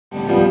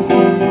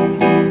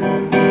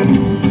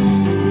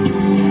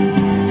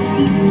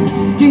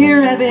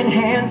Dear Evan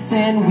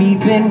Hansen,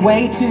 we've been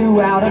way too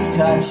out of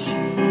touch.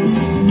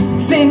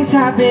 Things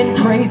have been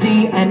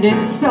crazy and it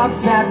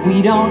sucks that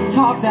we don't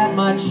talk that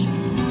much.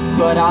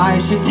 But I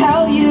should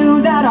tell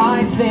you that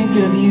I think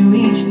of you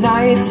each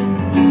night.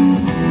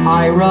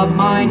 I rub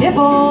my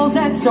nipples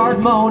and start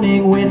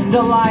moaning with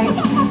delight.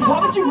 Why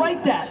would you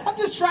write that? I'm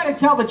just trying to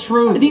tell the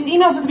truth. These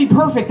emails have to be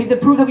perfect. They have to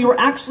prove that we were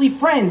actually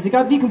friends. They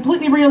gotta be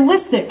completely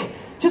realistic.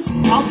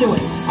 I'll do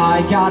it.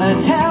 I gotta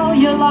tell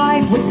you,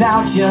 life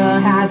without you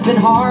has been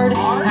hard,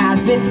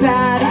 has been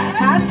bad,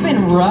 has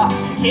been rough,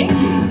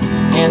 Kinky.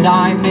 and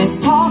I miss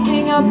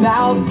talking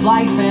about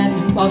life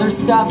and other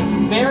stuff.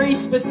 Very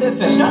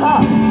specific. Shut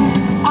up.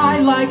 I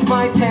like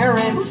my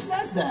parents. Who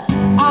says that?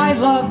 I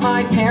love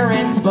my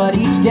parents, but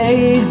each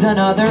day's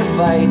another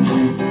fight.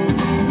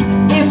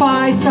 If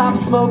I stop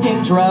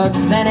smoking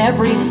drugs, then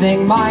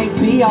everything might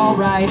be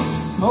alright.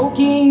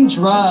 Smoking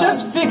drugs.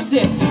 Just fix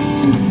it.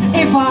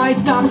 If I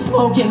stop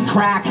smoking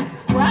crack,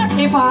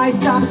 if I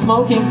stop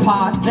smoking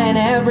pot, then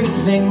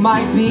everything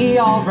might be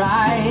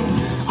alright.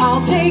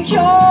 I'll take your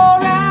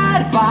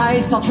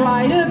advice, I'll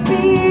try to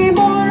be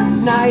more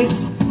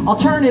nice. I'll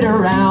turn it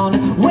around,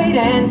 wait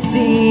and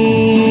see.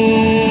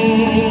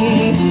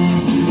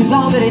 'Cause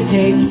all that it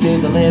takes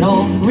is a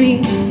little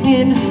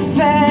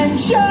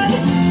reinvention.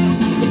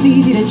 It's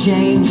easy to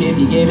change if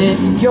you give it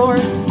your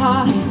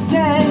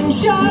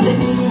attention.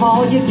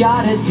 All you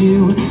gotta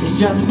do is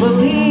just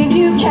believe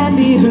you can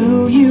be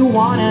who you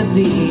wanna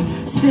be.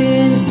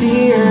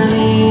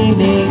 Sincerely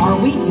me. Are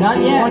we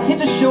done yet? Well, I can't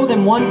just show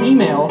them one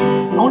email.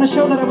 I want to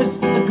show that I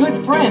was a good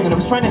friend and I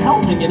was trying to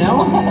help them, you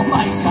know? Oh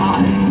my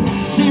God.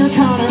 Dear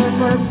Connor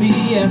Murphy,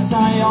 yes,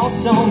 I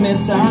also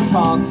miss our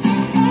talks.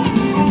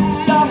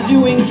 Stop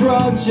doing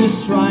drugs,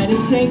 just try to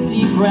take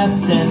deep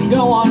breaths and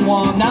go on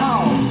walks.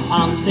 No.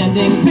 I'm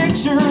sending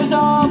pictures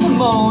of the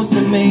most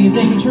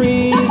amazing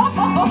trees.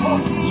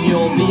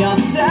 You'll be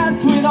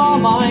obsessed with all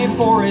my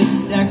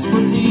forest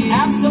expertise.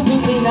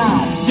 Absolutely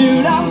not.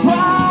 Dude, I'm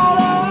proud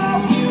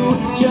of you.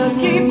 Just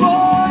keep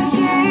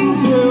pushing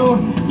through.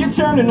 You're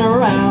turning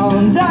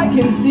around, I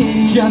can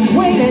see. Just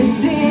wait and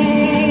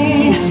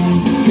see.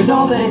 'Cause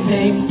all that it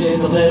takes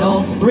is a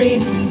little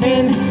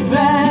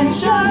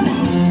reinvention.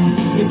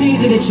 It's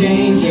easy to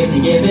change if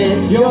you give it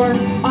your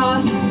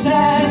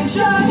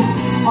attention.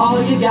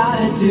 All you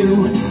gotta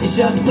do is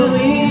just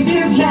believe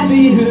you can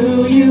be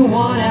who you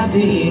wanna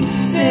be.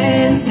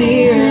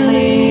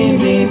 Sincerely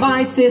me.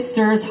 My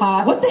sister's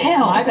hot. What the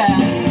hell? My bad.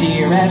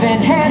 Dear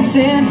Evan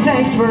Hansen,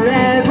 thanks for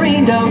every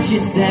note you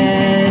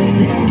send.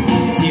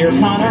 Dear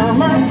Connor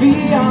Murphy,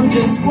 I'm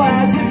just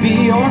glad to be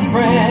your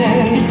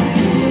friend.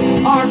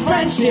 Our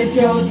friendship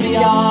goes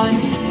beyond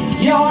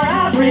your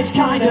average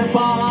kind of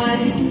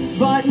bond.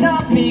 But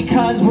not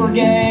because we're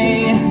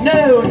gay.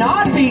 No,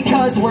 not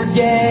because we're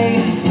gay.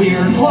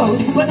 We're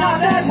close, but not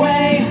that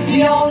way.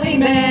 The only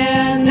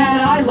man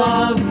that I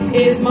love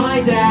is my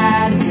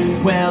dad.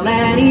 Well,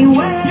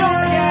 anyway,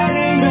 You're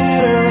getting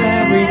better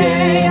every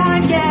day.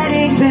 I'm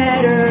getting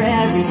better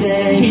every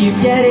day.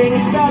 Keep getting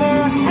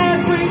better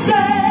every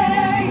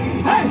day.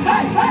 Hey,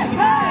 hey, hey,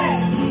 hey!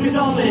 'Cause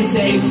all that it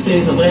takes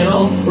is a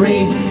little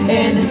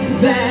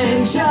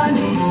reinvention.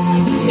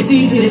 It's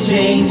easy to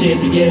change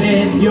if you give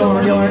it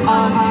your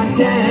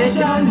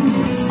attention.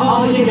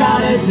 All you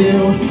gotta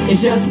do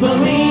is just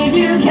believe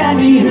you can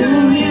be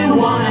who you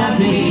wanna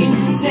be.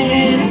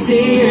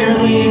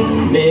 Sincerely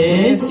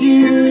miss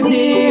you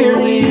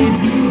dearly.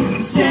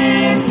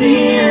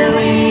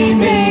 Sincerely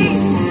me.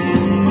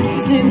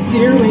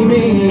 Sincerely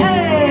me.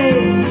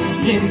 Hey!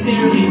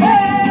 Sincerely me.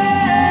 Hey!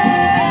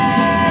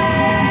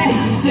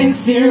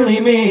 Sincerely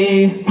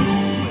me.